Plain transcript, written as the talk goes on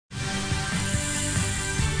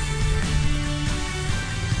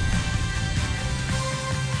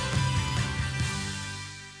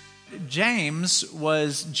James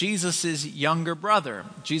was Jesus' younger brother.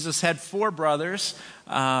 Jesus had 4 brothers.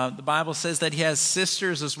 The Bible says that he has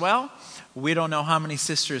sisters as well. We don't know how many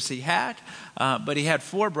sisters he had, but he had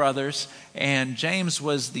 4 brothers, and James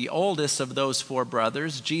was the oldest of those 4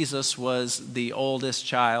 brothers. Jesus was the oldest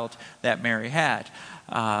child that Mary had.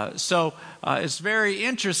 So it's very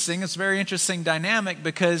interesting. It's a very interesting dynamic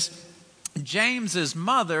because James's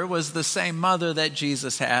mother was the same mother that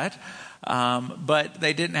Jesus had. But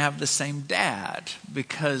they didn't have the same dad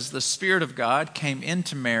because the Spirit of God came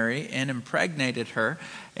into Mary and impregnated her.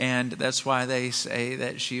 And that's why they say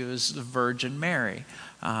that she was the Virgin Mary.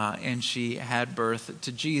 And she had birth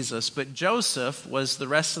to Jesus. But Joseph was the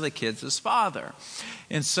rest of the kids' father.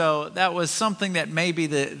 And so that was something that maybe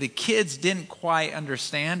the kids didn't quite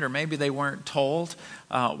understand, or maybe they weren't told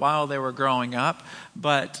while they were growing up.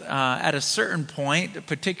 But at a certain point,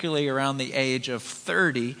 particularly around the age of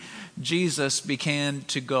 30, Jesus began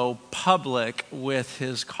to go public with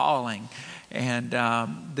his calling. And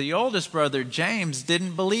the oldest brother, James,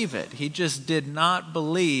 didn't believe it. He just did not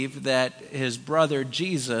believe that his brother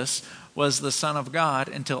Jesus was the Son of God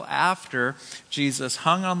until after Jesus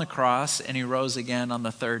hung on the cross and he rose again on the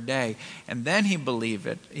 3rd day. And then he believed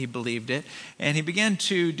it. And he began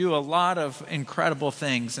to do a lot of incredible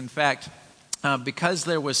things. In fact, because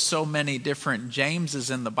there was so many different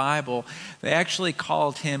Jameses in the Bible, they actually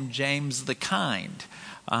called him James the Kind.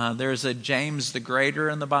 There's a James the Greater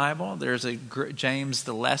in the Bible. There's a James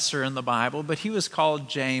the Lesser in the Bible, but he was called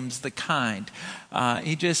James the Kind.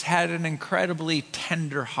 He just had an incredibly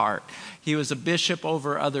tender heart. He was a bishop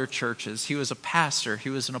over other churches. He was a pastor. He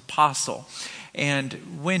was an apostle.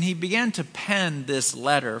 And when he began to pen this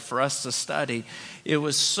letter for us to study, it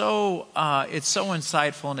was it's so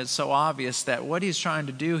insightful and it's so obvious that what he's trying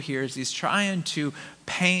to do here is he's trying to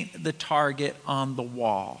paint the target on the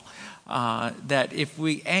wall. That if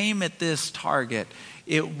we aim at this target,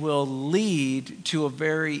 it will lead to a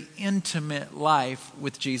very intimate life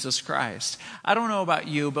with Jesus Christ. I don't know about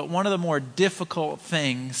you, but one of the more difficult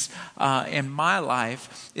things in my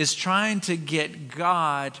life is trying to get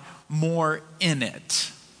God more in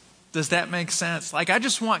it. Does that make sense? Like, I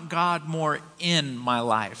just want God more in my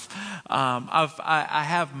life. I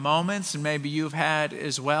have moments, and maybe you've had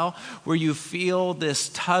as well, where you feel this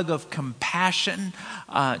tug of compassion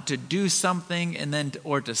to do something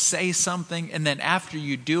or to say something, and then after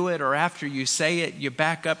you do it or after you say it, you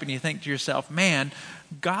back up and you think to yourself, man,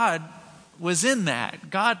 God was in that.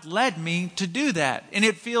 God led me to do that, and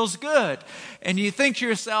it feels good. And you think to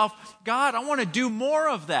yourself, God, I want to do more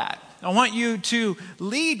of that. I want you to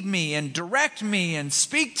lead me and direct me and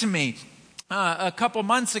speak to me. A couple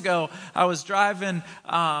months ago, I was driving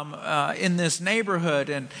in this neighborhood,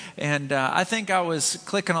 and I think I was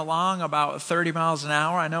clicking along about 30 miles an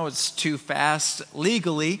hour. I know it's too fast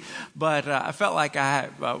legally, but I felt like I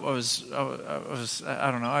was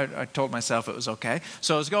I don't know. I told myself it was okay.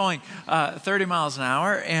 So I was going 30 miles an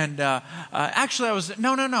hour, and actually I was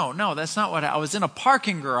no. That's not what I was in a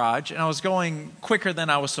parking garage, and I was going quicker than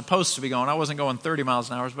I was supposed to be going. I wasn't going 30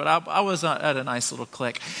 miles an hour, but I was at a nice little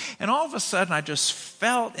click, and all of a sudden, I just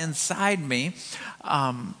felt inside me,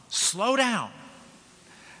 slow down.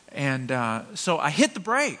 And so I hit the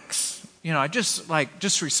brakes. I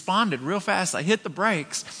just responded real fast. I hit the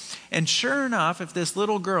brakes. And sure enough, if this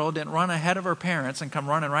little girl didn't run ahead of her parents and come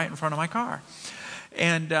running right in front of my car.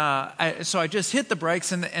 And so I just hit the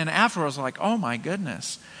brakes. And afterwards, I was like, oh my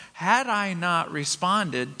goodness. Had I not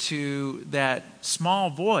responded to that small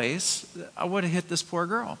voice, I would have hit this poor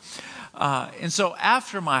girl. And so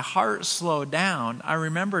after my heart slowed down, I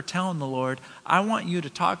remember telling the Lord, I want you to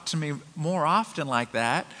talk to me more often like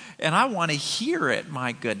that, and I want to hear it,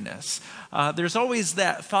 my goodness. There's always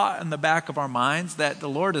that thought in the back of our minds that the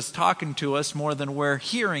Lord is talking to us more than we're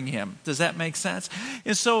hearing him. Does that make sense?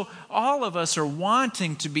 And so all of us are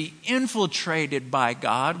wanting to be infiltrated by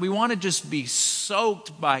God. We want to just be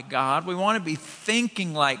soaked by God. We want to be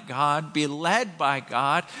thinking like God, be led by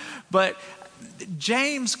God. But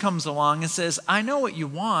James comes along and says, I know what you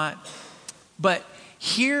want, but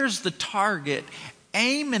here's the target.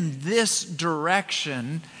 Aim in this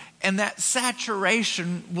direction, and that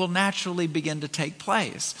saturation will naturally begin to take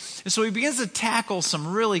place. And so he begins to tackle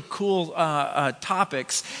some really cool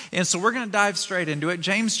topics. And so we're going to dive straight into it.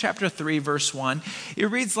 James chapter 3, verse 1. It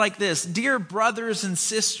reads like this: Dear brothers and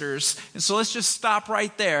sisters. And so let's just stop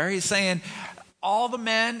right there. He's saying all the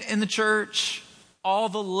men in the church, all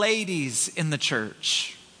the ladies in the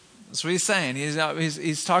church. That's what he's saying.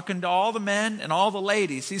 He's talking to all the men and all the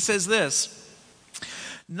ladies. He says this: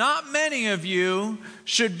 not many of you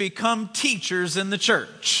should become teachers in the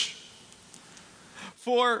church.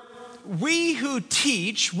 For we who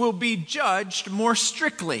teach will be judged more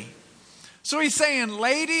strictly. So he's saying,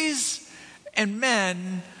 ladies and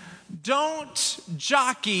men, don't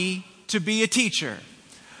jockey to be a teacher.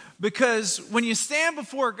 Because when you stand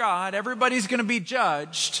before God, everybody's going to be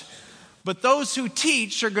judged, but those who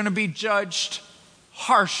teach are going to be judged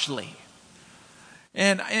harshly.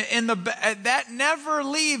 And that never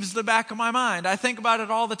leaves the back of my mind. I think about it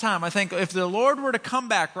all the time. I think if the Lord were to come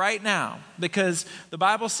back right now, because the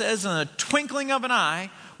Bible says in a twinkling of an eye,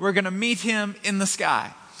 we're going to meet him in the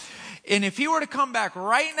sky. And if he were to come back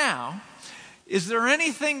right now, is there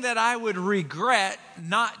anything that I would regret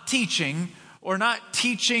not teaching or not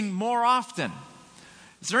teaching more often?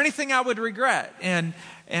 Is there anything I would regret? And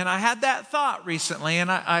I had that thought recently, and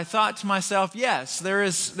I thought to myself, yes,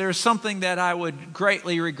 there's something that I would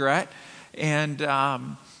greatly regret, and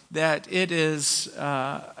that it is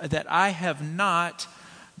that I have not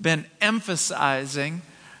been emphasizing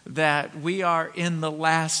that we are in the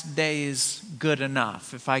last days good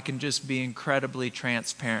enough, if I can just be incredibly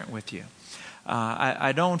transparent with you.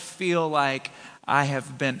 I don't feel like I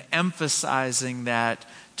have been emphasizing that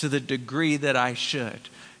to the degree that I should.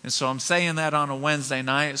 And so I'm saying that on a Wednesday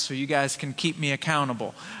night so you guys can keep me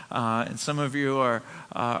accountable. And some of you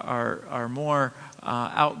are more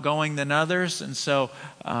outgoing than others, and so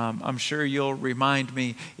I'm sure you'll remind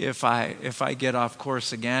me if I get off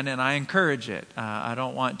course again, and I encourage it. I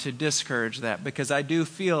don't want to discourage that, because I do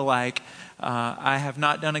feel like I have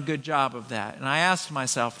not done a good job of that. And I asked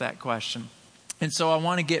myself that question. And so I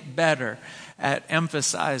want to get better at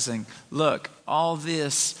emphasizing, look, all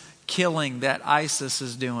this killing that ISIS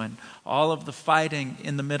is doing, all of the fighting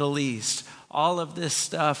in the Middle East, all of this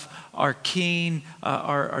stuff are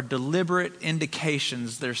are deliberate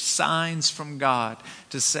indications. They're signs from God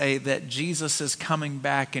to say that Jesus is coming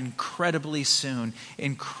back incredibly soon,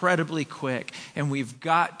 incredibly quick. And we've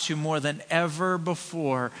got to, more than ever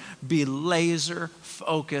before, be laser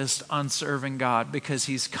focused on serving God, because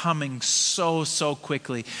he's coming so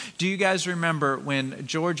quickly. Do you guys remember when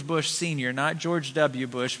George Bush Sr., not George W.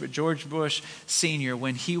 Bush, but George Bush Sr.,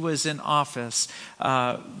 when he was in office,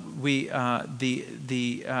 there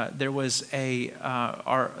was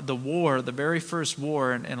the war, the very first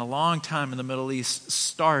war in a long time in the Middle East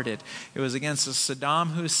started. It was against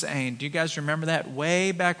Saddam Hussein. Do you guys remember that?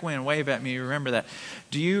 Way back when. Wave at me, you remember that.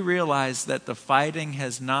 Do you realize that the fighting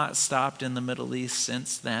has not stopped in the Middle East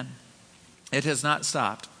since then? It has not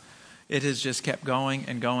stopped. It has just kept going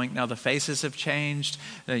and going. Now the faces have changed.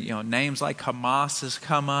 Names like Hamas has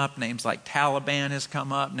come up. Names like Taliban has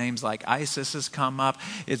come up. Names like ISIS has come up.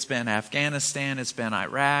 It's been Afghanistan. It's been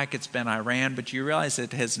Iraq. It's been Iran. But you realize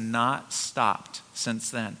it has not stopped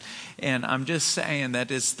since then. And I'm just saying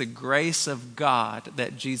that it's the grace of God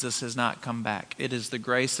that Jesus has not come back. It is the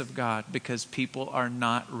grace of God, because people are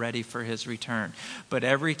not ready for his return. But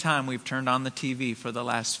every time we've turned on the TV for the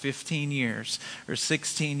last 15 years or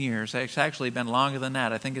 16 years, it's actually been longer than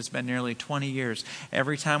that. I think it's been nearly 20 years.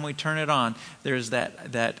 Every time we turn it on, there's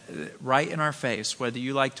that right in our face. Whether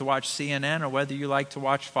you like to watch CNN or whether you like to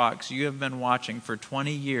watch Fox, you have been watching for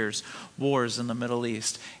 20 years wars in the Middle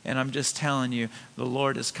East. And I'm just telling you, the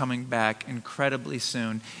Lord is coming back incredibly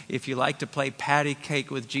soon. If you like to play patty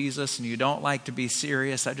cake with Jesus and you don't like to be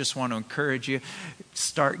serious, I just want to encourage you,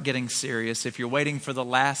 start getting serious. If you're waiting for the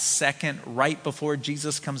last second right before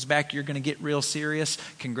Jesus comes back, you're going to get real serious.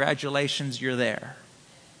 Congratulations, you're there.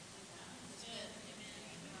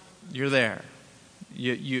 You're there.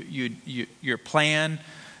 Your plan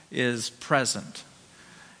is present.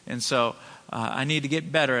 And so I need to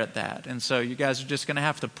get better at that. And so you guys are just going to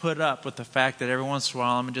have to put up with the fact that every once in a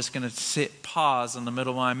while I'm just going to pause in the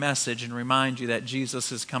middle of my message and remind you that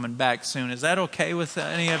Jesus is coming back soon. Is that okay with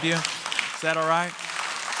any of you? Is that all right?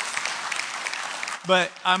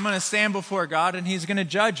 But I'm going to stand before God and he's going to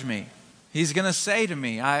judge me. He's going to say to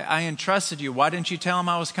me, I entrusted you. Why didn't you tell him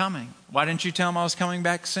I was coming? Why didn't you tell him I was coming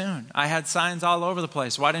back soon? I had signs all over the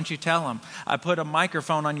place. Why didn't you tell him? I put a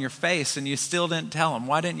microphone on your face and you still didn't tell him.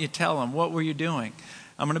 Why didn't you tell him? What were you doing?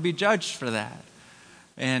 I'm going to be judged for that.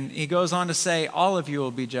 And he goes on to say, all of you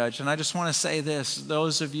will be judged. And I just want to say this,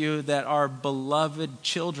 those of you that are beloved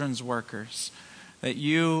children's workers, that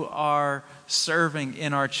you are serving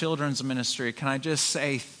in our children's ministry, can I just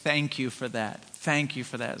say thank you for that? Thank you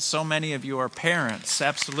for that. So many of you are parents,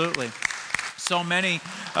 absolutely. So many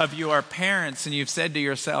of you are parents, and you've said to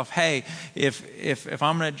yourself, hey, if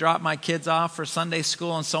I'm going to drop my kids off for Sunday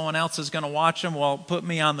school and someone else is going to watch them, well, put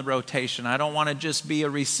me on the rotation. I don't want to just be a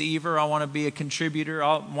receiver. I want to be a contributor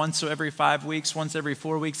once every 5 weeks, once every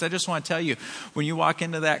 4 weeks. I just want to tell you, when you walk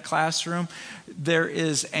into that classroom, there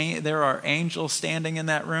are angels standing in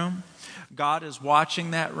that room. God is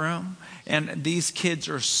watching that room, and these kids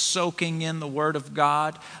are soaking in the Word of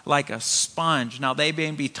God like a sponge. Now, they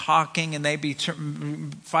may be talking and they be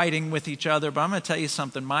fighting with each other, but I'm going to tell you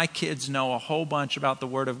something. My kids know a whole bunch about the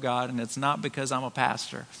Word of God, and it's not because I'm a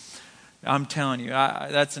pastor. I'm telling you,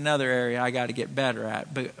 that's another area I got to get better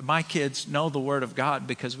at. But my kids know the Word of God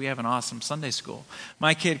because we have an awesome Sunday school.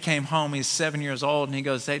 My kid came home, he's 7 years old, and he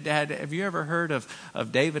goes, "Hey, Dad, have you ever heard of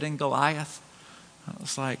David and Goliath?" I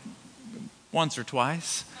was like, "Once or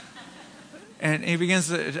twice." And he begins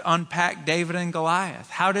to unpack David and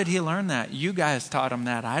Goliath. How did he learn that? You guys taught him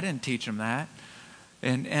that. I didn't teach him that.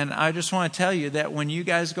 And I just want to tell you that when you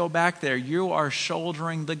guys go back there, you are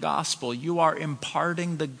shouldering the gospel. You are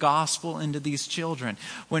imparting the gospel into these children.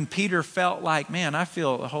 When Peter felt like, man, I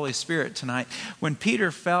feel the Holy Spirit tonight. When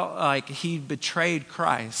Peter felt like he betrayed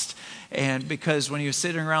Christ, and because when he was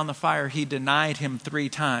sitting around the fire, he denied him 3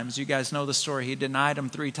 times. You guys know the story. He denied him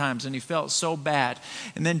 3 times, and he felt so bad.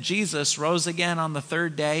 And then Jesus rose again on the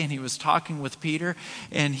 3rd day, and he was talking with Peter,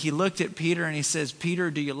 and he looked at Peter, and he says,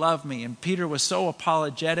 "Peter, do you love me?" And Peter was so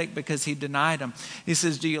apologetic because he denied him. He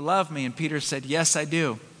says, "Do you love me?" And Peter said, "Yes, I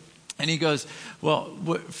do." And he goes, "Well,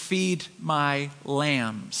 feed my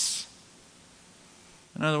lambs."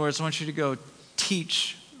 In other words, I want you to go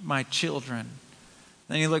teach my children.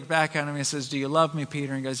 Then he looked back at him and he says, "Do you love me,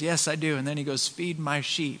 Peter?" And he goes, "Yes, I do." And then he goes, "Feed my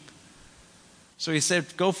sheep." So he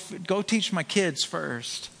said, go teach my kids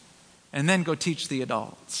first, and then go teach the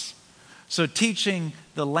adults. So teaching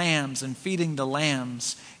the lambs and feeding the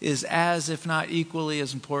lambs is as, if not equally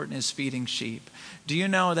as important as feeding sheep. Do you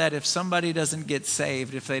know that if somebody doesn't get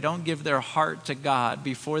saved, if they don't give their heart to God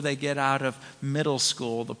before they get out of middle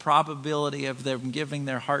school, the probability of them giving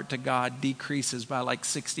their heart to God decreases by like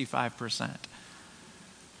 65%.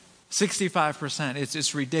 65%.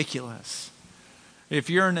 It's ridiculous. If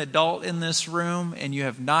you're an adult in this room and you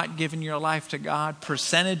have not given your life to God,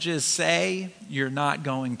 percentages say you're not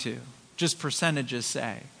going to. Just percentages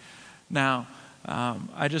say. Now,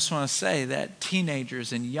 I just want to say that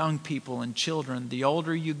teenagers and young people and children, the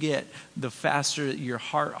older you get, the faster your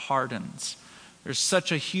heart hardens. There's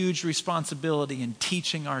such a huge responsibility in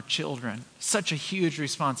teaching our children. Such a huge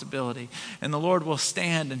responsibility. And the Lord will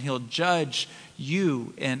stand and He'll judge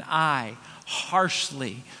you and I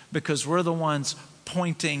harshly because we're the ones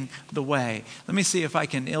pointing the way. Let me see if I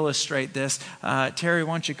can illustrate this. Terry,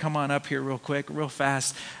 why don't you come on up here real quick, real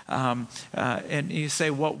fast. And you say,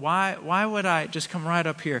 well, why would I, just come right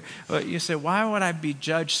up here. You say, why would I be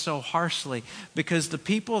judged so harshly? Because the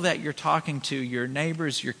people that you're talking to, your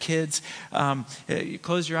neighbors, your kids, you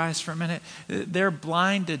close your eyes for a minute, they're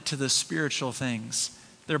blinded to the spiritual things.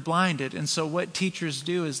 They're blinded. And so what teachers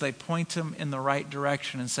do is they point them in the right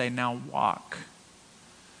direction and say, now walk.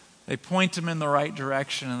 They point them in the right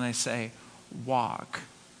direction and they say, walk.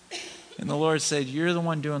 And the Lord said, you're the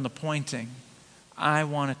one doing the pointing. I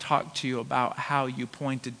want to talk to you about how you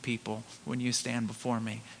pointed people when you stand before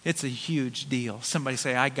me. It's a huge deal. Somebody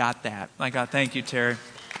say, I got that. Thank you, Terry.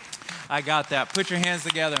 I got that. Put your hands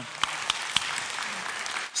together.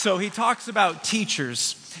 So he talks about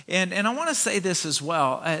teachers. And I want to say this as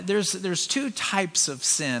well. There's 2 types of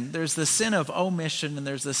sin. There's the sin of omission and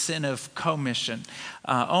there's the sin of commission.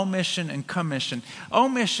 Omission and commission.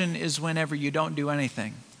 Omission is whenever you don't do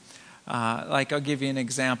anything. Like I'll give you an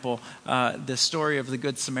example. The story of the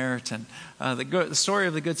Good Samaritan. The story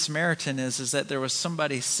of the Good Samaritan is that there was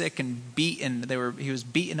somebody sick and beaten. He was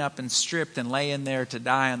beaten up and stripped and laying there to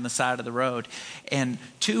die on the side of the road. And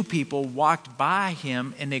 2 people walked by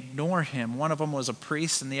him and ignored him. One of them was a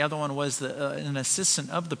priest and the other one was an assistant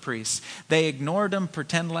of the priest. They ignored him,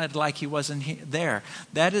 pretended like he wasn't there.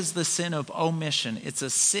 That is the sin of omission. It's a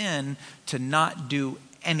sin to not do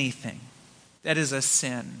anything. That is a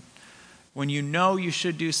sin. When you know you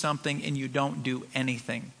should do something and you don't do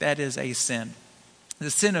anything, that is a sin. The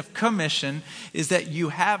sin of commission is that you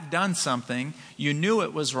have done something, you knew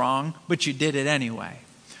it was wrong, but you did it anyway.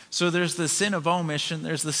 So there's the sin of omission,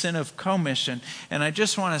 there's the sin of commission. And I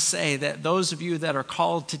just want to say that those of you that are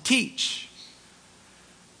called to teach,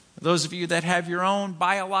 those of you that have your own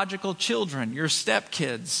biological children, your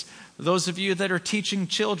stepkids, those of you that are teaching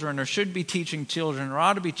children or should be teaching children or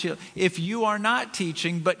ought to be children, if you are not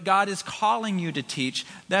teaching but God is calling you to teach,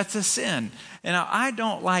 that's a sin. And I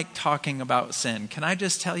don't like talking about sin. Can I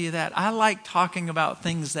just tell you that? I like talking about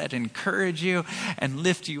things that encourage you and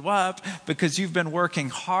lift you up because you've been working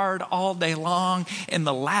hard all day long. And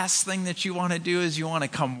the last thing that you want to do is you want to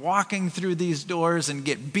come walking through these doors and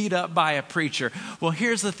get beat up by a preacher. Well,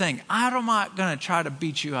 here's the thing. I'm not going to try to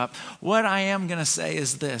beat you up. What I am going to say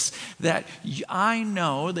is this, that I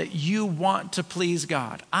know that you want to please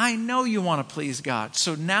God. I know you want to please God.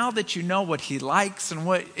 So now that you know what he likes and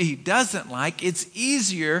what he doesn't like, it's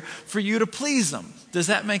easier for you to please him. Does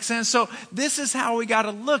that make sense? So this is how we got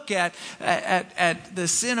to look at the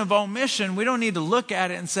sin of omission. We don't need to look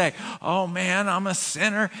at it and say, oh man, I'm a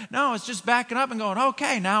sinner. No, it's just backing up and going,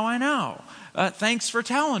 okay, now I know. Thanks for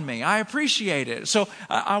telling me. I appreciate it. So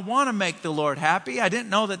I want to make the Lord happy. I didn't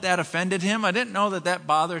know that offended him. I didn't know that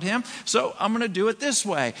bothered him. So I'm going to do it this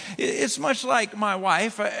way. It's much like my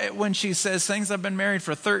wife when she says things. I've been married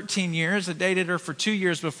for 13 years. I dated her for 2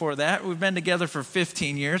 years before that. We've been together for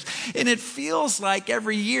 15 years. And it feels like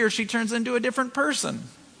every year she turns into a different person.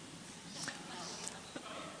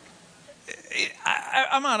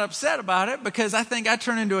 I'm not upset about it because I think I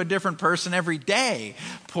turn into a different person every day.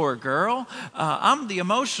 Poor girl. I'm the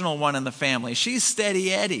emotional one in the family. She's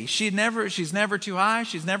steady Eddie. She's never too high.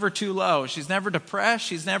 She's never too low. She's never depressed.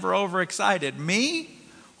 She's never overexcited. Me?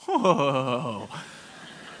 Whoa.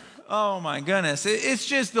 Oh my goodness. It's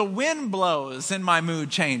just the wind blows and my mood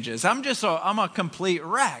changes. I'm a complete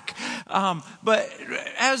wreck. But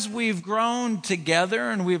as we've grown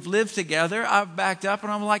together and we've lived together, I've backed up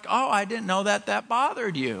and I'm like, oh, I didn't know that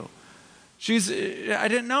bothered you. I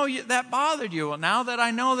didn't know that bothered you. Well, now that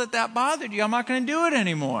I know that bothered you, I'm not going to do it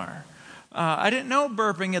anymore. I didn't know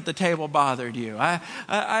burping at the table bothered you.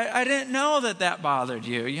 I didn't know that bothered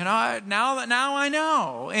you. You know, now I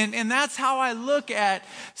know. And that's how I look at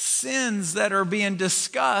sins that are being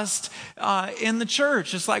discussed in the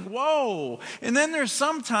church. It's like, whoa. And then there's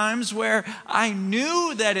some times where I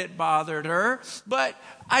knew that it bothered her, but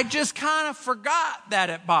I just kind of forgot that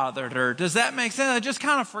it bothered her. Does that make sense? I just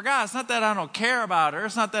kind of forgot. It's not that I don't care about her.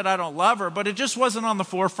 It's not that I don't love her, but it just wasn't on the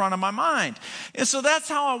forefront of my mind. And so that's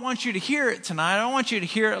how I want you to hear it tonight. I don't want you to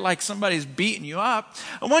hear it like somebody's beating you up.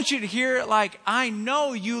 I want you to hear it like, I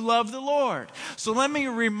know you love the Lord. So let me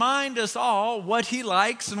remind us all what he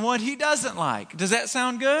likes and what he doesn't like. Does that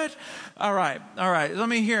sound good? All right. Let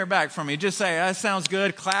me hear it back from you. Just say, that sounds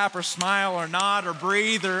good. Clap or smile or nod or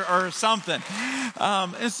breathe or something.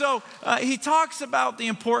 And so he talks about the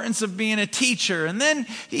importance of being a teacher. And then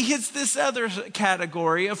he hits this other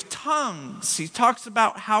category of tongues. He talks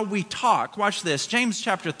about how we talk. Watch this. James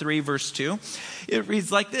chapter 3, verse 2. It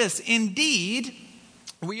reads like this. Indeed,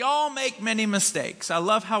 we all make many mistakes. I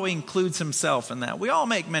love how he includes himself in that. We all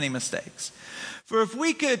make many mistakes. For if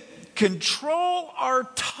we could control our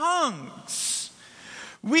tongues,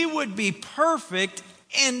 we would be perfect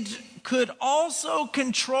and could also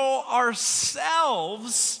control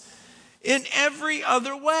ourselves in every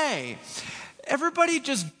other way. Everybody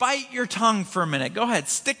just bite your tongue for a minute. Go ahead.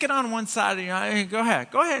 Stick it on one side of your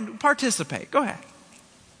Go ahead and participate. Go ahead.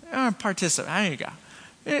 Participate. There you go.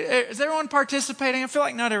 Is everyone participating? I feel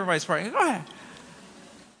like not everybody's participating. Go ahead.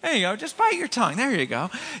 There you go. Just bite your tongue. There you go.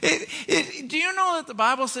 Do you know that the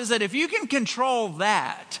Bible says that if you can control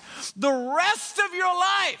that, the rest of your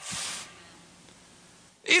life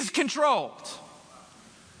is controlled?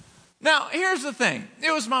 Now, here's the thing.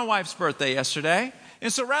 It was my wife's birthday yesterday.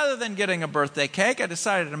 And so rather than getting a birthday cake, I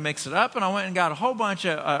decided to mix it up. And I went and got a whole bunch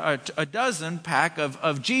a dozen pack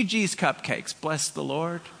of Gigi's cupcakes. Bless the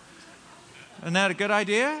Lord. Isn't that a good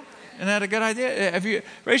idea? Isn't that a good idea?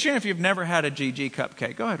 Raise your hand if you've never had a Gigi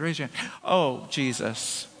cupcake. Go ahead, raise your hand. Oh,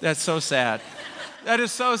 Jesus. That's so sad. That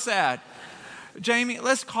is so sad. Jamie,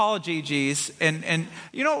 let's call Gigi's. And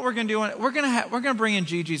you know what we're going to do? We're going to bring in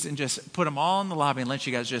Gigi's and just put them all in the lobby and let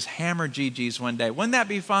you guys just hammer Gigi's one day. Wouldn't that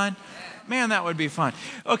be fun? Man, that would be fun.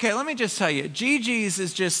 Okay, let me just tell you. Gigi's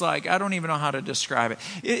is just like, I don't even know how to describe it.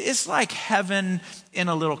 It's like heaven in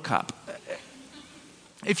a little cup.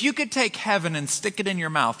 If you could take heaven and stick it in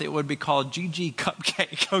your mouth, it would be called Gigi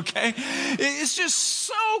Cupcake, okay? It's just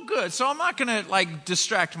so good. So I'm not going to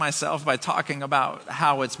distract myself by talking about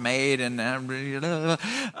how it's made. But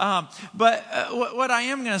what I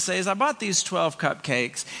am going to say is I bought these 12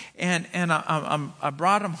 cupcakes and I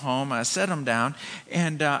brought them home. I set them down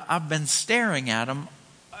and I've been staring at them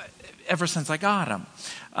ever since I got them.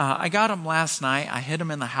 I got them last night. I hid them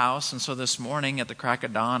in the house. And so this morning at the crack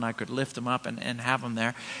of dawn, I could lift them up and have them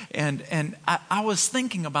there. And I was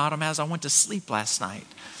thinking about them as I went to sleep last night.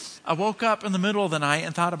 I woke up in the middle of the night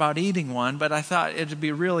and thought about eating one, but I thought it'd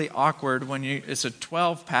be really awkward when it's a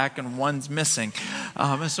 12-pack and one's missing.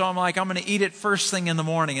 And so I'm like, I'm going to eat it first thing in the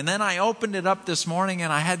morning. And then I opened it up this morning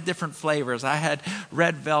and I had different flavors. I had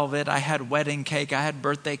red velvet, I had wedding cake, I had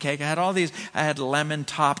birthday cake, I had all these, I had lemon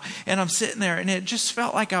top. And I'm sitting there and it just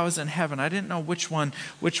felt like I was in heaven. I didn't know which one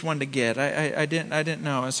to get. I didn't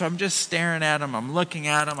know. And so I'm just staring at them. I'm looking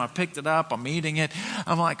at them. I picked it up. I'm eating it.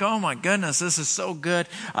 I'm like, oh my goodness, this is so good.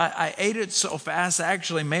 I ate it so fast, I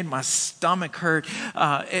actually made my stomach hurt.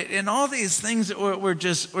 And all these things were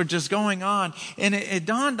just going on. And it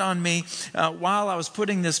dawned on me while I was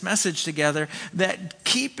putting this message together that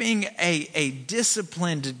keeping a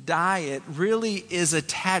disciplined diet really is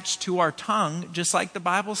attached to our tongue, just like the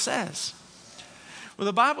Bible says. Well,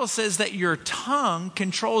 the Bible says that your tongue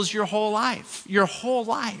controls your whole life. Your whole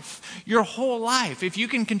life. Your whole life. If you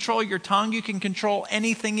can control your tongue, you can control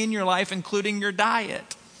anything in your life, including your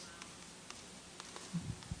diet.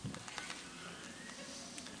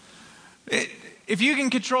 If you can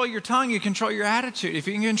control your tongue, you control your attitude. If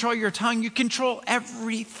you can control your tongue, you control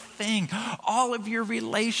everything. All of your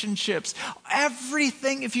relationships.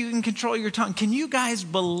 Everything if you can control your tongue. Can you guys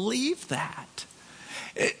believe that?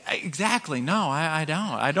 Exactly. No, I don't.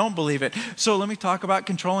 I don't believe it. So let me talk about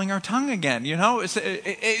controlling our tongue again. You know,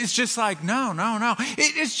 it's just like, no.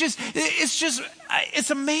 It's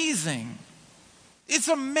amazing. It's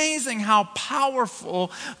amazing how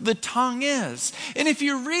powerful the tongue is. And if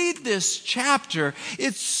you read this chapter,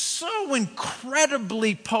 it's so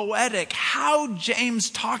incredibly poetic how James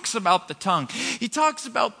talks about the tongue. He talks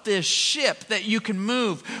about this ship that you can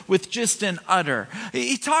move with just an udder.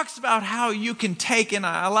 He talks about how you can take, and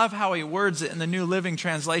I love how he words it in the New Living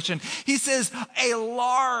Translation. He says, a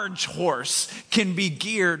large horse can be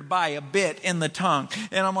geared by a bit in the tongue.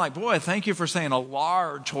 And I'm like, boy, thank you for saying a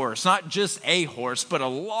large horse, not just a horse, but a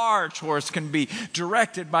large horse can be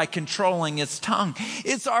directed by controlling its tongue.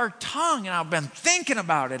 It's our tongue, and I've been thinking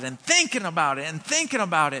about it and thinking about it and thinking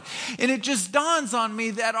about it. And it just dawns on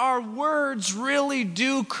me that our words really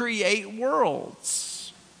do create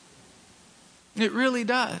worlds. It really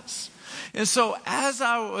does. And so as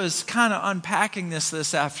I was kind of unpacking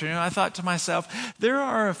this afternoon, I thought to myself, there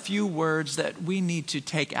are a few words that we need to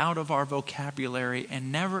take out of our vocabulary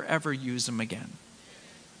and never, ever use them again.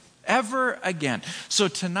 Ever again. So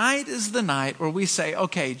tonight is the night where we say,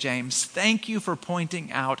 okay, James, thank you for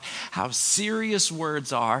pointing out how serious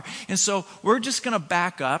words are. And so we're just going to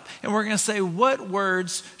back up and we're going to say, what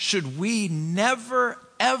words should we never,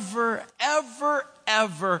 ever, ever,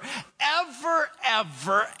 ever, ever,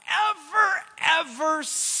 ever, ever, ever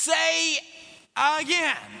say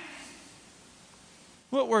again?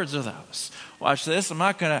 What words are those? Watch this. I'm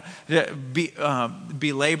not going to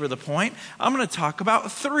belabor the point. I'm going to talk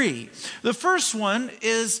about 3. The first one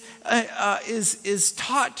is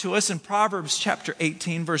taught to us in Proverbs chapter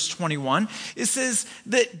 18, verse 21. It says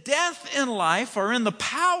that death and life are in the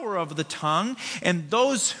power of the tongue, and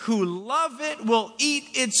those who love it will eat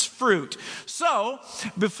its fruit. So,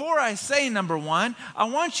 before I say number 1, I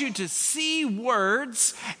want you to see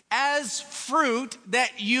words as fruit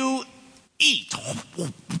that you eat.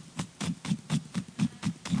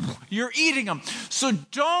 You're eating them. So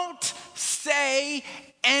don't say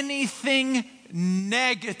anything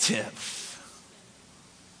negative.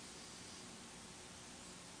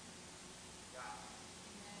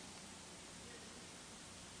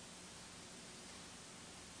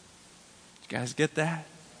 You guys get that?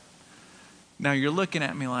 Now you're looking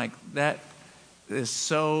at me like that is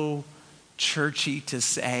so churchy to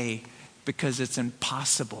say because it's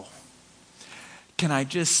impossible. Can I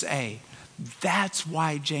just say, that's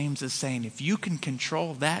why James is saying, if you can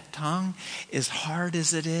control that tongue, as hard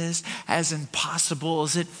as it is, as impossible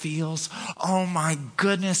as it feels, oh my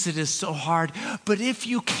goodness, it is so hard. But if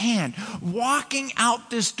you can, walking out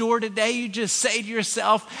this door today, you just say to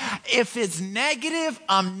yourself, if it's negative,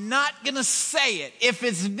 I'm not going to say it. If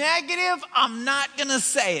it's negative, I'm not going to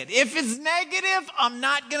say it. If it's negative, I'm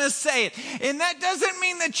not going to say it. And that doesn't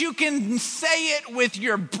mean that you can say it with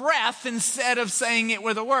your breath instead of saying it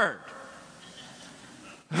with a word.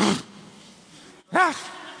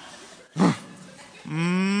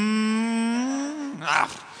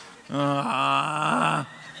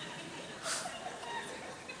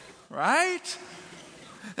 Right?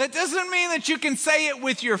 That doesn't mean that you can say it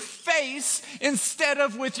with your face instead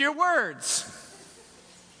of with your words.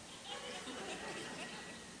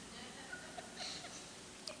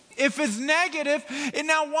 If it's negative, and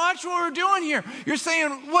now watch what we're doing here. You're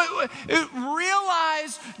saying,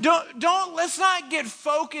 realize, let's not get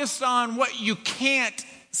focused on what you can't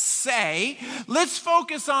say. Let's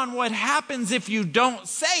focus on what happens if you don't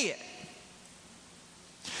say it.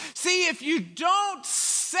 See, if you don't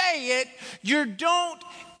say it, you don't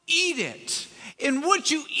eat it. And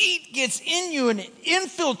what you eat gets in you and it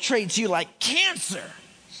infiltrates you like cancer.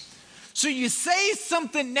 So you say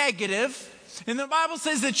something negative, and the Bible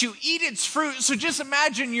says that you eat its fruit. So just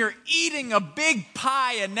imagine you're eating a big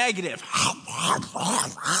pie of negative.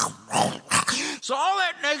 So all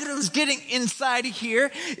that negative is getting inside of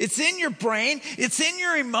here. It's in your brain. It's in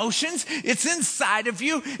your emotions. It's inside of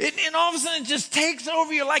you. And all of a sudden it just takes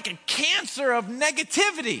over you like a cancer of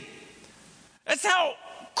negativity. That's how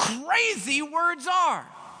crazy words are.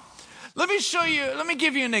 Let me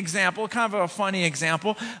give you an example, kind of a funny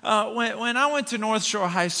example. When I went to North Shore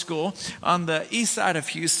High School on the east side of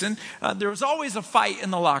Houston, there was always a fight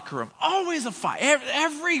in the locker room. Always a fight.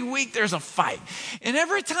 Every week there's a fight. And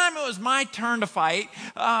every time it was my turn to fight,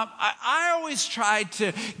 I always tried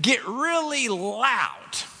to get really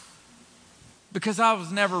loud because I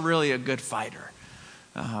was never really a good fighter.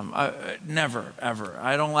 Never, ever.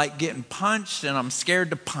 I don't like getting punched, and I'm scared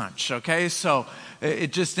to punch, okay? So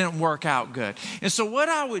it just didn't work out good. And so what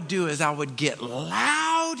I would do is I would get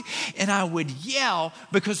loud, and I would yell,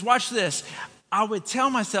 because watch this. I would tell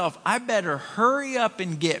myself, I better hurry up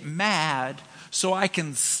and get mad so I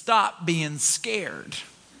can stop being scared.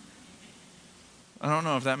 I don't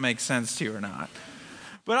know if that makes sense to you or not.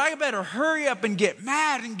 But I better hurry up and get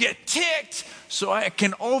mad and get ticked so I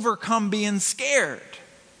can overcome being scared.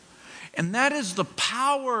 And that is the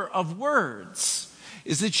power of words,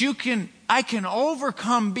 is that I can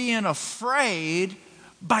overcome being afraid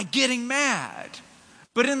by getting mad.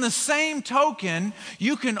 But in the same token,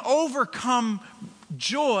 you can overcome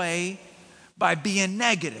joy by being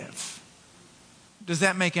negative. Does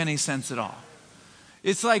that make any sense at all?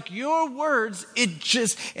 It's like your words,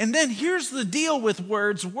 and then here's the deal with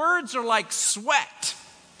words. Words are like sweat.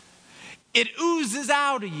 It oozes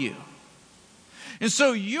out of you. And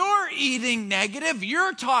so you're eating negative,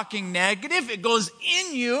 you're talking negative, it goes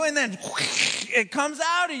in you, and then it comes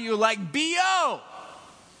out of you like BO.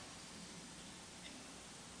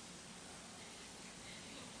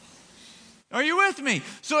 Are you with me?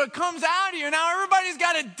 So it comes out of you. Now everybody's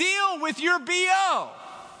got to deal with your BO.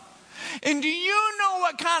 And do you know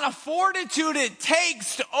what kind of fortitude it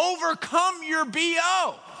takes to overcome your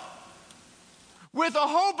BO? With a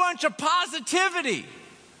whole bunch of positivity.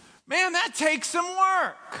 Man, that takes some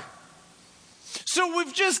work. So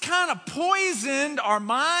we've just kind of poisoned our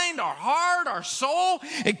mind, our heart, our soul.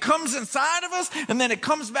 It comes inside of us and then it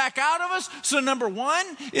comes back out of us. So number one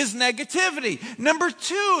is negativity. Number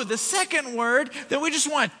two, the second word that we just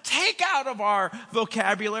want to take out of our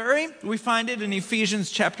vocabulary, we find it in Ephesians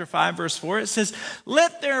chapter 5, verse 4. It says,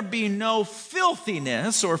 "Let there be no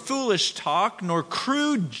filthiness or foolish talk, nor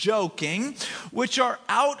crude joking, which are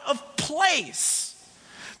out of place.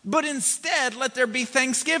 But instead, let there be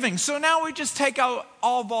thanksgiving." So now we just take out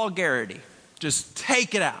all vulgarity. Just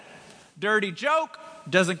take it out. Dirty joke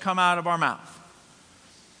doesn't come out of our mouth.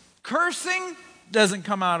 Cursing doesn't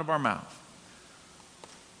come out of our mouth.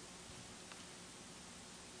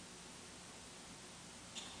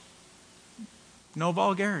 No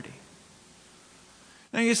vulgarity.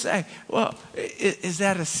 Now you say, well, is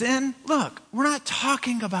that a sin? Look, we're not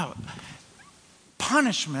talking about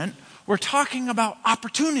punishment. We're talking about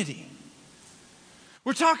opportunity.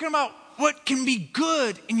 We're talking about what can be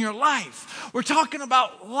good in your life. We're talking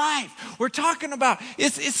about life. We're talking about,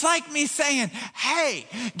 it's like me saying, hey,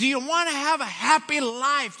 do you want to have a happy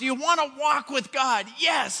life? Do you want to walk with God?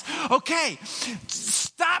 Yes. Okay.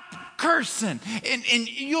 Stop cursing and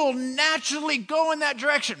you'll naturally go in that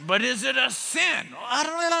direction. But is it a sin?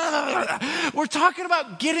 We're talking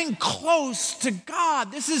about getting close to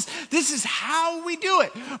God. This is how we do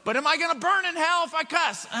it. But am I going to burn in hell if I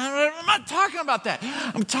cuss? I'm not talking about that.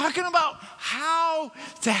 I'm talking about how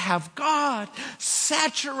to have God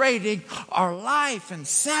saturating our life and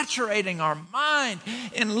saturating our mind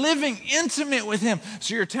and living intimate with Him.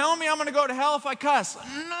 So you're telling me I'm going to go to hell if I cuss?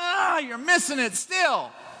 No, you're missing it still.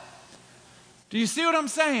 Do you see what I'm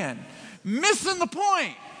saying? Missing the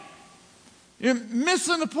point. You're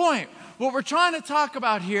missing the point. What we're trying to talk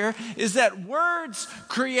about here is that words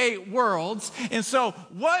create worlds. And so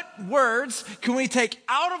what words can we take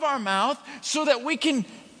out of our mouth so that we can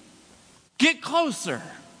get closer?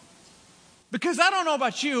 Because I don't know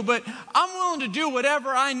about you, but I'm willing to do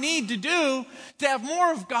whatever I need to do to have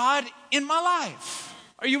more of God in my life.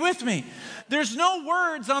 Are you with me? There's no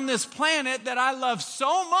words on this planet that I love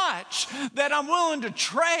so much that I'm willing to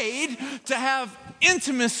trade to have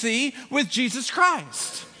intimacy with Jesus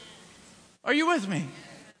Christ. Are you with me?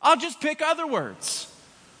 I'll just pick other words.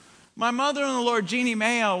 My mother-in-law, Jeannie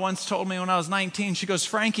Mayo, once told me when I was 19, she goes,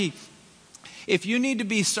 Frankie, if you need to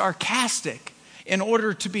be sarcastic in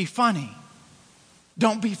order to be funny,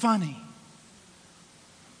 don't be funny.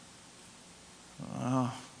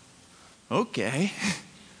 Okay.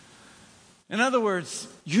 In other words,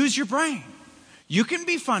 use your brain. You can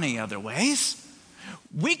be funny other ways.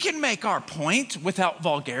 We can make our point without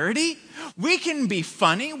vulgarity. We can be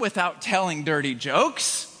funny without telling dirty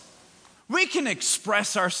jokes. We can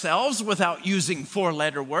express ourselves without using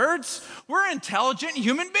 4-letter words. We're intelligent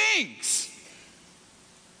human beings.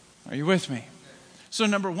 Are you with me? So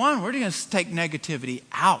number one, we're going to take negativity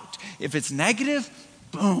out. If it's negative,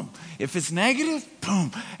 boom. If it's negative,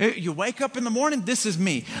 boom. You wake up in the morning, this is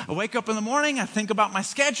me. I wake up in the morning, I think about my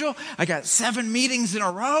schedule. I got 7 meetings in a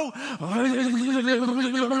row.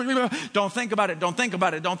 Don't think about it, don't think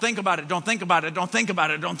about it, don't think about it, don't think about it, don't think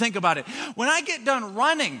about it, don't think about it. When I get done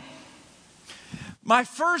running, my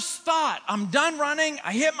first thought, I'm done running,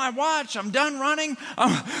 I hit my watch, I'm done running.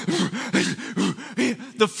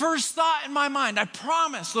 The first thought in my mind, I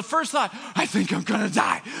promise, the first thought, I think I'm going to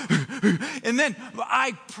die. And then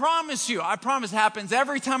I promise, happens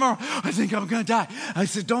every time I think I'm going to die. I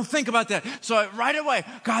said, don't think about that. So right away,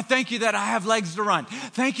 God, thank you that I have legs to run.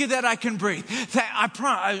 Thank you that I can breathe.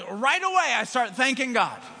 Right away, I start thanking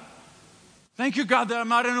God. Thank you, God, that I'm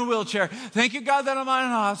not in a wheelchair. Thank you, God, that I'm not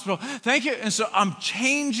in a hospital. Thank you. And so I'm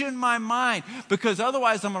changing my mind because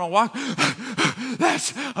otherwise I'm going to walk.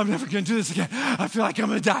 I'm never going to do this again. I feel like I'm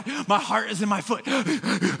going to die. My heart is in my foot.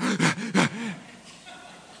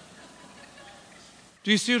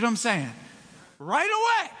 Do you see what I'm saying? Right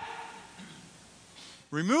away.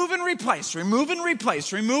 Remove and replace, remove and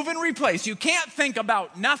replace, remove and replace. You can't think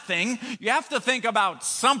about nothing. You have to think about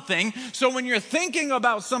something. So when you're thinking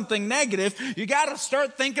about something negative, you got to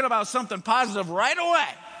start thinking about something positive right away.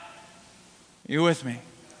 You with me?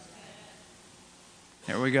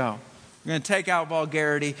 Here we go. We're going to take out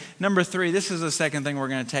vulgarity. Number 3, this is the second thing we're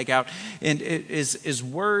going to take out, and it is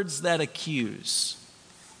words that accuse.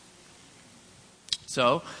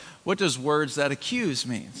 So, what does words that accuse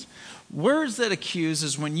mean? Words that accuse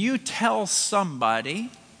is when you tell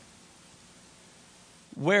somebody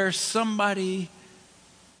where somebody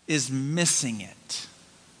is missing it.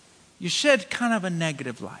 You shed kind of a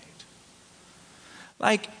negative light.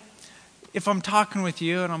 Like, if I'm talking with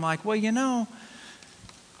you and I'm like, well, you know,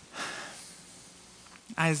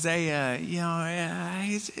 Isaiah, you know,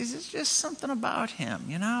 is just something about him,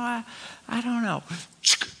 you know, I don't know.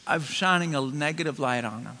 I'm shining a negative light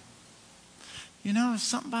on him. You know,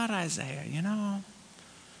 something about Isaiah, you know.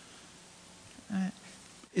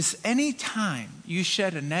 Is any time you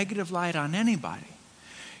shed a negative light on anybody,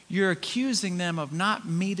 you're accusing them of not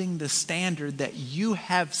meeting the standard that you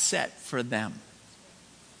have set for them.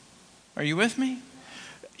 Are you with me?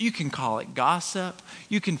 You can call it gossip.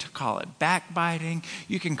 You can call it backbiting.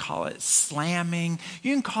 You can call it slamming.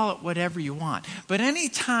 You can call it whatever you want. But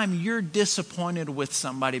anytime you're disappointed with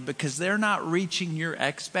somebody because they're not reaching your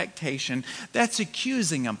expectation, that's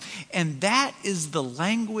accusing them. And that is the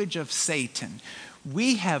language of Satan.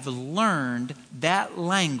 We have learned that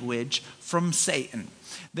language from Satan.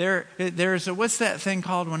 There's a, what's that thing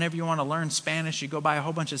called whenever you want to learn Spanish? You go buy a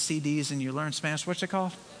whole bunch of CDs and you learn Spanish. What's it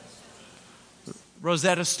called?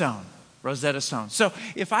 Rosetta Stone. Rosetta Stone. So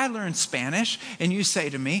if I learn Spanish and you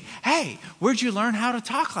say to me, hey, where'd you learn how to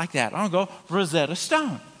talk like that? I'll go, Rosetta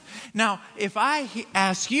Stone. Now, if I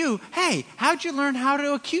ask you, hey, how'd you learn how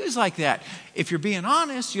to accuse like that? If you're being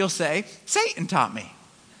honest, you'll say, Satan taught me.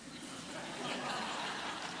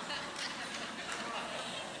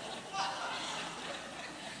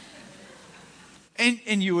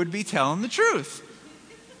 And you would be telling the truth.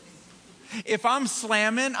 If I'm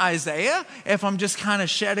slamming Isaiah, if I'm just kind of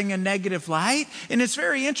shedding a negative light, and it's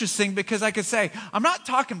very interesting because I could say, I'm not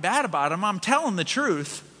talking bad about him, I'm telling the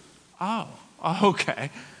truth. Oh,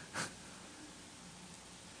 okay.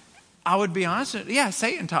 I would be honest, yeah,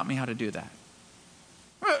 Satan taught me how to do that.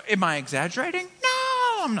 Am I exaggerating?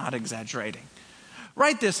 No, I'm not exaggerating.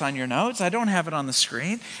 Write this on your notes. I don't have it on the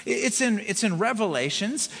screen. It's in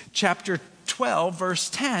Revelations chapter 12, verse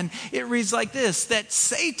 10. It reads like this, that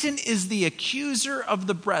Satan is the accuser of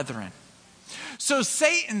the brethren. So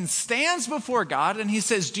Satan stands before God and he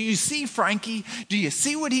says, do you see Frankie? Do you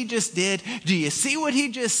see what he just did? Do you see what he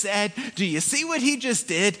just said? Do you see what he just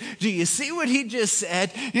did? Do you see what he just said?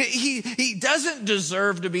 He doesn't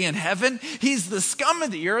deserve to be in heaven. He's the scum of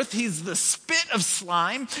the earth. He's the spit of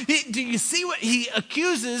slime. Do you see what he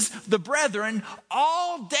accuses the brethren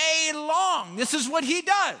all day long? This is what he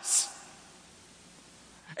does.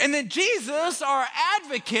 And then Jesus, our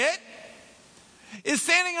advocate, is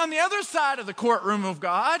standing on the other side of the courtroom of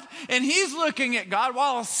God, and he's looking at God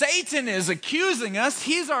while Satan is accusing us.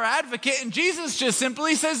 He's our advocate, and Jesus just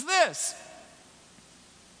simply says this: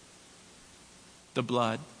 the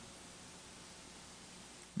blood,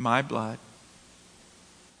 my blood,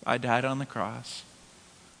 I died on the cross.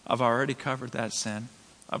 I've already covered that sin.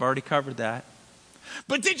 I've already covered that.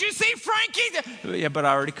 But did you see Frankie? Yeah, but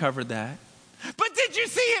I already covered that. But did you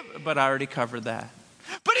see him? But I already covered that.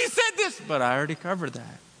 But he said this. But I already covered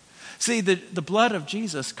that. See, the blood of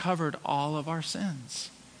Jesus covered all of our sins.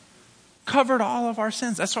 Covered all of our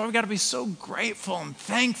sins. That's why we've got to be so grateful and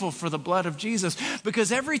thankful for the blood of Jesus.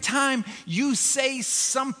 Because every time you say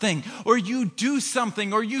something or you do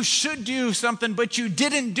something or you should do something but you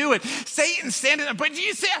didn't do it, Satan's standing there. But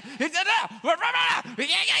you say,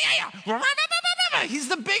 he's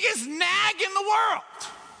the biggest nag in the world.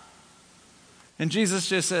 And Jesus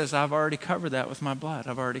just says, I've already covered that with my blood.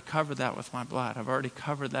 I've already covered that with my blood. I've already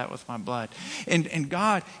covered that with my blood. And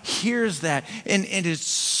God hears that. And it is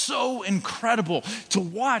so incredible to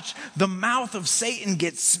watch the mouth of Satan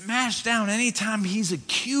get smashed down anytime he's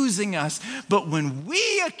accusing us. But when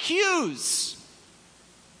we accuse,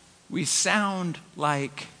 we sound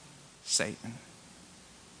like Satan.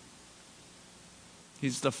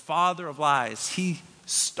 He's the father of lies. He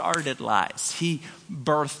started lies. He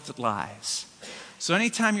birthed lies. So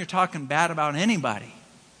anytime you're talking bad about anybody,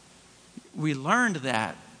 we learned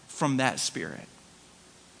that from that spirit.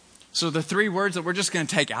 So the 3 words that we're just going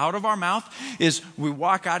to take out of our mouth is we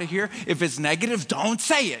walk out of here. If it's negative, don't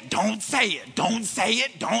say it. Don't say it. Don't say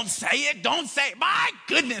it. Don't say it. Don't say it. My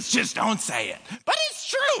goodness, just don't say it. But it's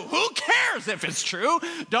true. Who cares if it's true?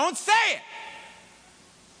 Don't say it.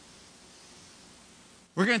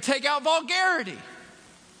 We're going to take out vulgarity.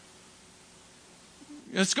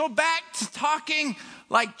 Let's go back to talking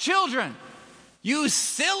like children. You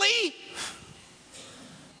silly?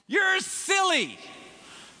 You're silly.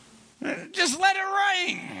 Just let it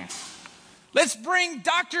ring. Let's bring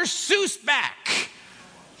Dr. Seuss back.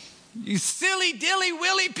 You silly, dilly,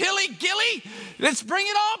 willy, pilly, gilly. Let's bring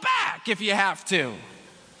it all back if you have to.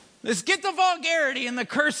 Let's get the vulgarity and the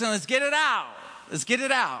cursing. Let's get it out. Let's get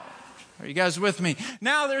it out. Are you guys with me?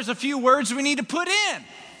 Now there's a few words we need to put in.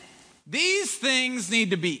 These things need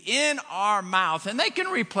to be in our mouth, and they can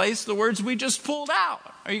replace the words we just pulled out.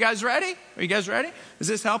 Are you guys ready? Are you guys ready? Is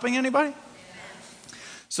this helping anybody? Yes.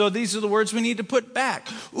 So these are the words we need to put back.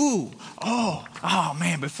 Oh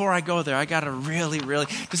man, before I go there, I got to really,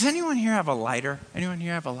 does anyone here have a lighter? Anyone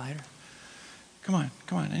here have a lighter? Come on.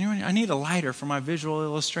 Anyone? I need a lighter for my visual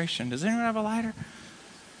illustration. Does anyone have a lighter?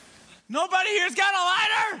 Nobody here's got a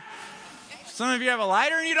lighter? Some of you have a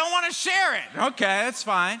lighter and you don't want to share it. Okay, that's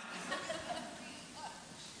fine.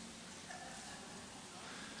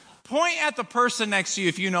 Point at the person next to you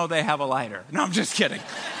if you know they have a lighter. No, I'm just kidding.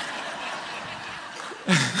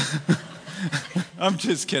 I'm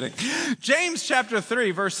just kidding. James chapter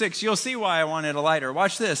 3, verse 6. You'll see why I wanted a lighter.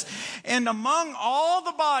 Watch this. And among all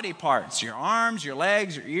the body parts, your arms, your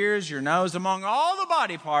legs, your ears, your nose, among all the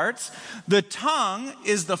body parts, the tongue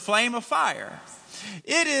is the flame of fire.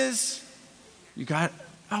 It is,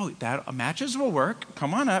 that matches will work.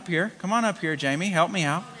 Come on up here, Jamie. Help me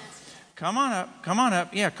out. Come on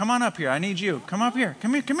up. Yeah, come on up here. I need you. Come up here.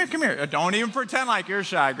 Come here. Don't even pretend like you're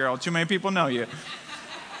shy, girl. Too many people know you.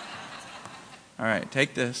 All right,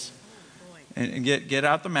 take this and get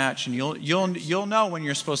out the match, and you'll know when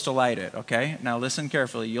you're supposed to light it. Okay. Now listen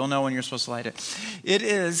carefully. You'll know when you're supposed to light it. It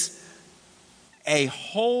is a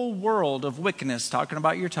whole world of wickedness, talking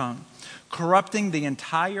about your tongue, corrupting the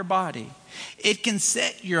entire body. It can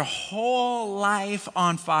set your whole life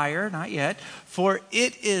on fire, not yet, for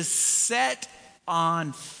it is set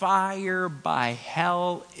on fire by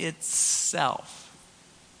hell itself.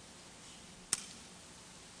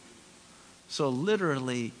 So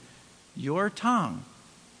literally, your tongue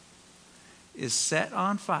is set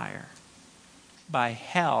on fire by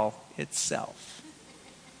hell itself.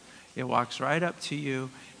 It walks right up to you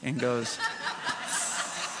and goes...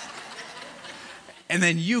 And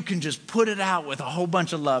then you can just put it out with a whole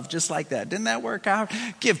bunch of love, just like that. Didn't that work out?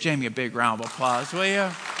 Give Jamie a big round of applause, will you?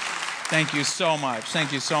 Thank you so much.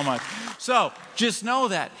 Thank you so much. So just know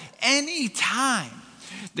that any time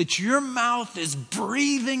that your mouth is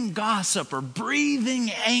breathing gossip or breathing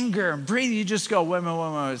anger, you just go,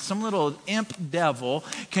 wait. Some little imp devil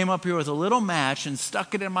came up here with a little match and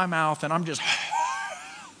stuck it in my mouth, and I'm just...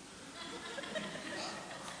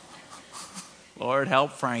 Lord,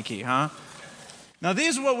 help Frankie, huh? Now,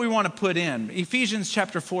 these are what we want to put in. Ephesians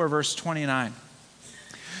chapter 4, verse 29.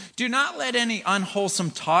 Do not let any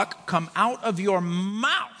unwholesome talk come out of your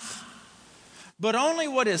mouth, but only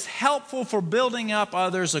what is helpful for building up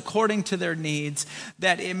others according to their needs,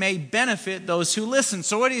 that it may benefit those who listen.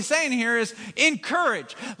 So what he's saying here is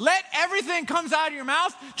encourage. Let everything comes out of your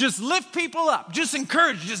mouth, just lift people up. Just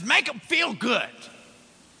encourage, just make them feel good.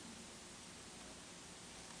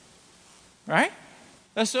 Right?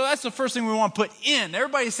 So that's the first thing we want to put in.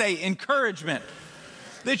 Everybody say encouragement.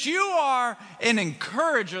 That you are an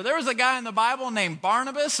encourager. There was a guy in the Bible named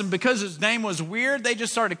Barnabas, and because his name was weird, they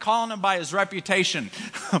just started calling him by his reputation.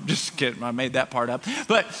 I'm just kidding. I made that part up.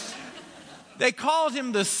 But they called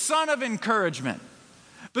him the son of encouragement.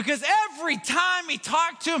 Because every time he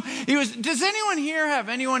talked to him, does anyone here have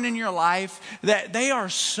anyone in your life that they are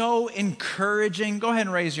so encouraging? Go ahead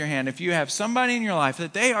and raise your hand if you have somebody in your life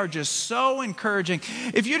that they are just so encouraging.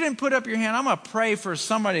 If you didn't put up your hand, I'm going to pray for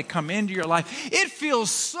somebody to come into your life. It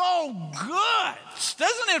feels so good.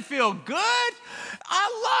 Doesn't it feel good?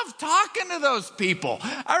 I love talking to those people.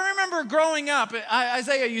 I remember growing up,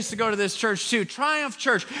 Isaiah used to go to this church too, Triumph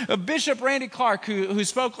Church. Bishop Randy Clark, who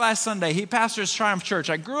spoke last Sunday, he pastors Triumph Church.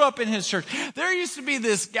 I grew up in his church. There used to be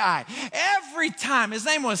this guy. Every time, his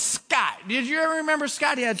name was Scott. Did you ever remember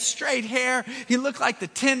Scott? He had straight hair. He looked like the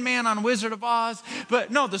Tin Man on Wizard of Oz.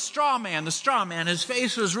 But no, the straw man. His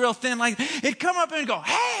face was real thin. He'd come up and go,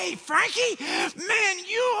 "Hey, Frankie, man,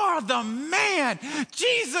 you are the man.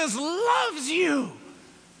 Jesus loves you."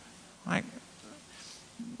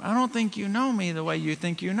 I don't think you know me the way you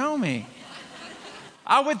think you know me.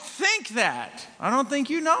 I would think that. I don't think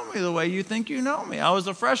you know me the way you think you know me. I was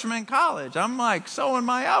a freshman in college. I'm like sowing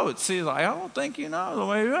my oats. He's like, "I don't think you know the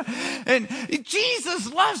way you." And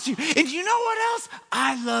Jesus loves you. And you know what else?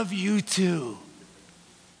 I love you too.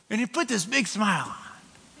 And he put this big smile on.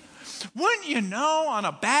 Wouldn't you know, on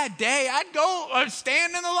a bad day, I'd go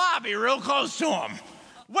stand in the lobby real close to him,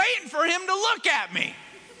 waiting for him to look at me.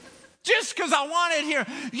 Just because I wanted to hear,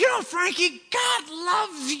 "You know, Frankie, God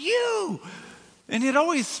loves you." And he'd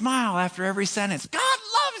always smile after every sentence. God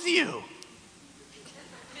loves you.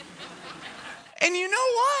 And you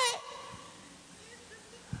know what?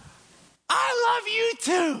 I love you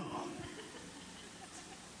too.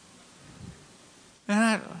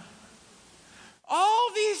 And all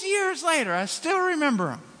these years later, I still remember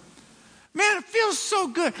him. Man, it feels so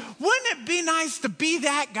good. Wouldn't it be nice to be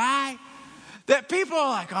that guy? That people are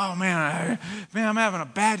like, "Oh man, I'm having a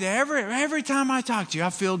bad day. Every time I talk to you, I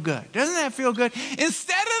feel good." Doesn't that feel good?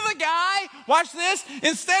 Instead of the guy, watch this.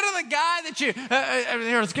 Instead of the guy that you,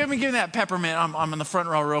 here, give me that peppermint. I'm in the front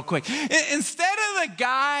row real quick. Instead of the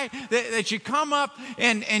guy that you come up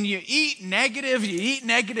and you eat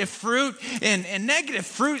negative fruit, and negative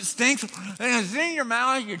fruit stinks, and it's in your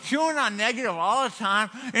mouth. You're chewing on negative all the time,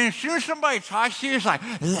 and as soon as somebody talks to you, it's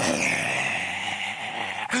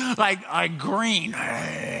like green.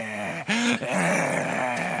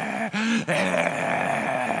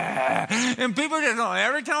 And people just know,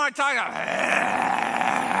 every time I talk,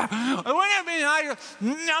 wouldn't it be nice?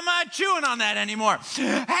 I'm not chewing on that anymore.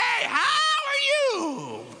 "Hey, how are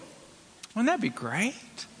you?" Wouldn't that be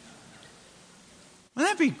great?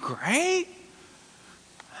 Wouldn't that be great?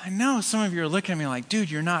 I know some of you are looking at me like, "Dude,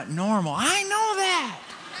 you're not normal." I know that.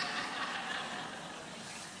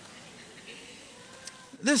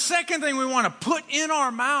 The second thing we want to put in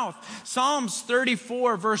our mouth, Psalms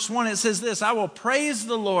 34, verse 1, it says this: "I will praise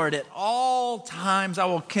the Lord at all times. I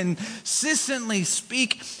will constantly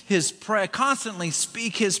speak His praise."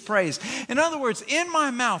 In other words, in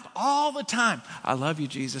my mouth all the time, "I love you,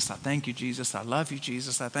 Jesus. I thank you, Jesus. I love you,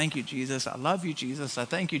 Jesus. I thank you, Jesus. I love you, Jesus. I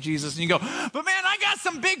thank you, Jesus." And you go, "But man, I got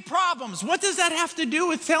some big problems." What does that have to do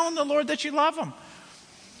with telling the Lord that you love Him?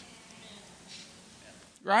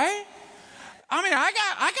 Right? I mean, I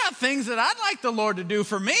got things that I'd like the Lord to do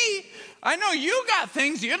for me. I know you got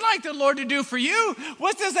things you'd like the Lord to do for you.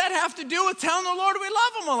 What does that have to do with telling the Lord we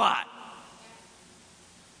love Him a lot?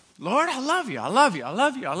 "Lord, I love you. I love you. I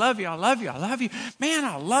love you. I love you. I love you. I love you. Man,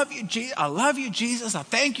 I love you, Jesus. I love you, Jesus. I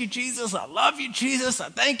thank you, Jesus. I love you, Jesus. I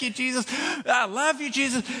thank you, Jesus. I love you,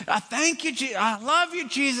 Jesus. I thank you, Jesus. I love you,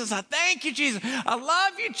 Jesus. I thank you, Jesus. I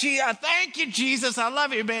love you, Jesus. I thank you, Jesus. I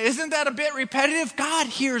love you." Man, isn't that a bit repetitive? God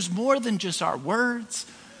hears more than just our words.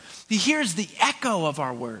 He hears the echo of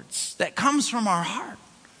our words that comes from our heart.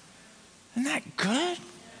 Isn't that good?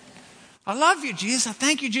 I love you, Jesus. I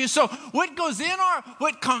thank you, Jesus. So what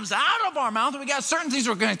comes out of our mouth, we got certain things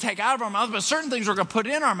we're going to take out of our mouth, but certain things we're going to put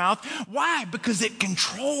in our mouth. Why? Because it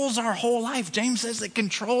controls our whole life. James says it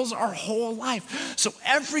controls our whole life. So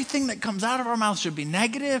everything that comes out of our mouth should be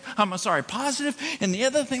positive. And the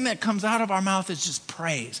other thing that comes out of our mouth is just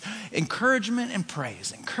praise. Encouragement and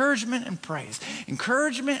praise. Encouragement and praise.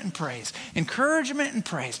 Encouragement and praise. Encouragement and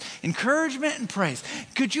praise. Encouragement and praise.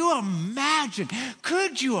 Could you imagine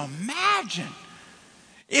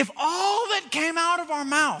if all that came out of our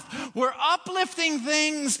mouth were uplifting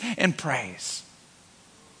things and praise?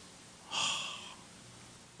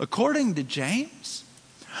 According to James,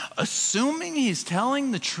 assuming he's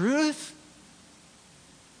telling the truth,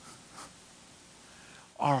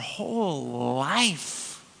 our whole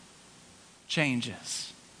life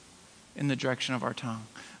changes in the direction of our tongue.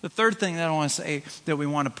 The third thing that I want to say that we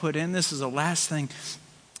want to put in, this is the last thing,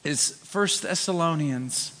 is 1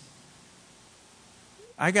 Thessalonians.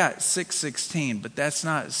 I got 6:16, but that's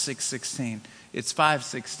not 6:16. It's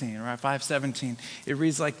 5:16, right? 5:17. It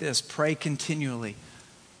reads like this: pray continually.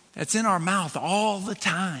 That's in our mouth all the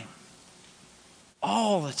time.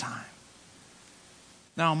 All the time.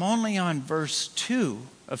 Now, I'm only on verse 2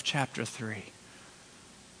 of chapter 3.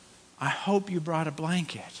 I hope you brought a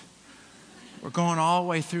blanket. We're going all the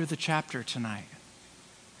way through the chapter tonight.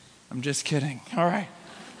 I'm just kidding. All right.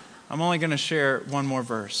 I'm only going to share one more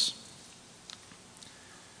verse.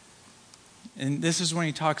 And this is when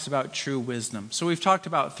he talks about true wisdom. So we've talked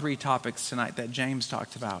about 3 topics tonight that James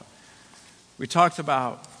talked about. We talked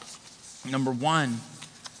about, number 1,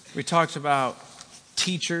 we talked about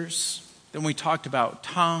teachers. Then we talked about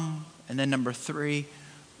tongue. And then number 3,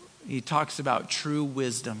 he talks about true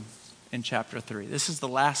wisdom in chapter 3. This is the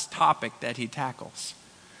last topic that he tackles.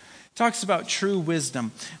 Talks about true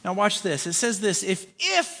wisdom. Now watch this. It says this: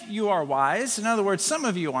 if you are wise, in other words, some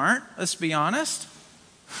of you aren't, let's be honest.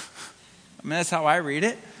 I mean, that's how I read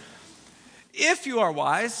it. If you are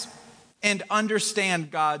wise and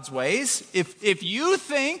understand God's ways, if you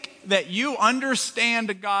think that you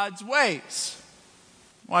understand God's ways,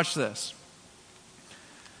 watch this.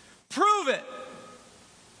 Prove it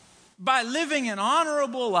by living an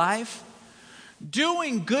honorable life,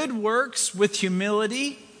 doing good works with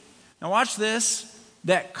humility. Now watch this,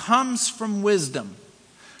 that comes from wisdom.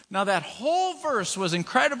 Now that whole verse was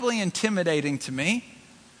incredibly intimidating to me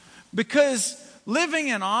because living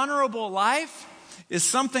an honorable life is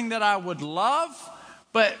something that I would love,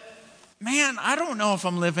 but man, I don't know if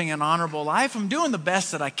I'm living an honorable life. I'm doing the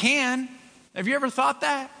best that I can. Have you ever thought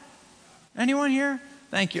that? Anyone here?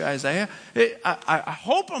 Thank you, Isaiah. I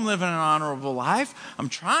hope I'm living an honorable life. I'm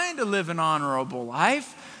trying to live an honorable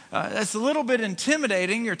life. That's a little bit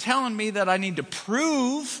intimidating. You're telling me that I need to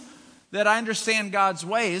prove that I understand God's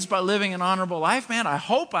ways by living an honorable life. Man, I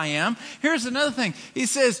hope I am. Here's another thing. He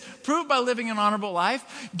says, prove by living an honorable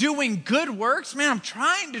life, doing good works. Man, I'm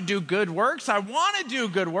trying to do good works. I want to do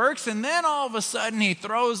good works. And then all of a sudden he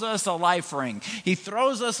throws us a life ring. He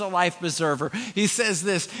throws us a life preserver. He says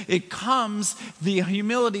this: the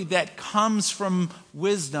humility that comes from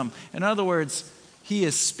wisdom. In other words, he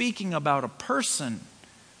is speaking about a person.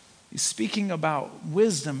 He's speaking about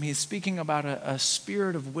wisdom. He's speaking about a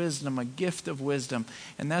spirit of wisdom, a gift of wisdom.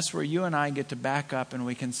 And that's where you and I get to back up and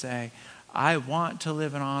we can say, I want to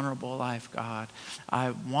live an honorable life, God.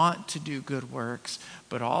 I want to do good works.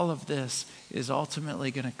 But all of this is ultimately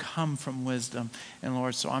going to come from wisdom. And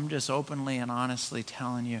Lord, so I'm just openly and honestly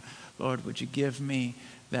telling you, Lord, would you give me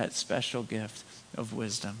that special gift of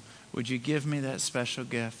wisdom? Would you give me that special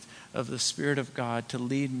gift of the Spirit of God to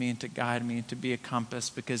lead me and to guide me and to be a compass?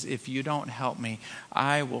 Because if you don't help me,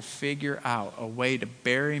 I will figure out a way to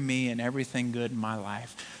bury me in everything good in my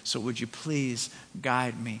life. So would you please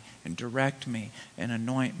guide me and direct me and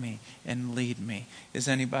anoint me and lead me? Is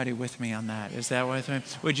anybody with me on that? Is that with me?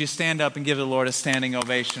 Would you stand up and give the Lord a standing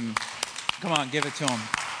ovation? Come on, give it to him.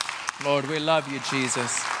 Lord, we love you,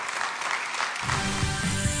 Jesus.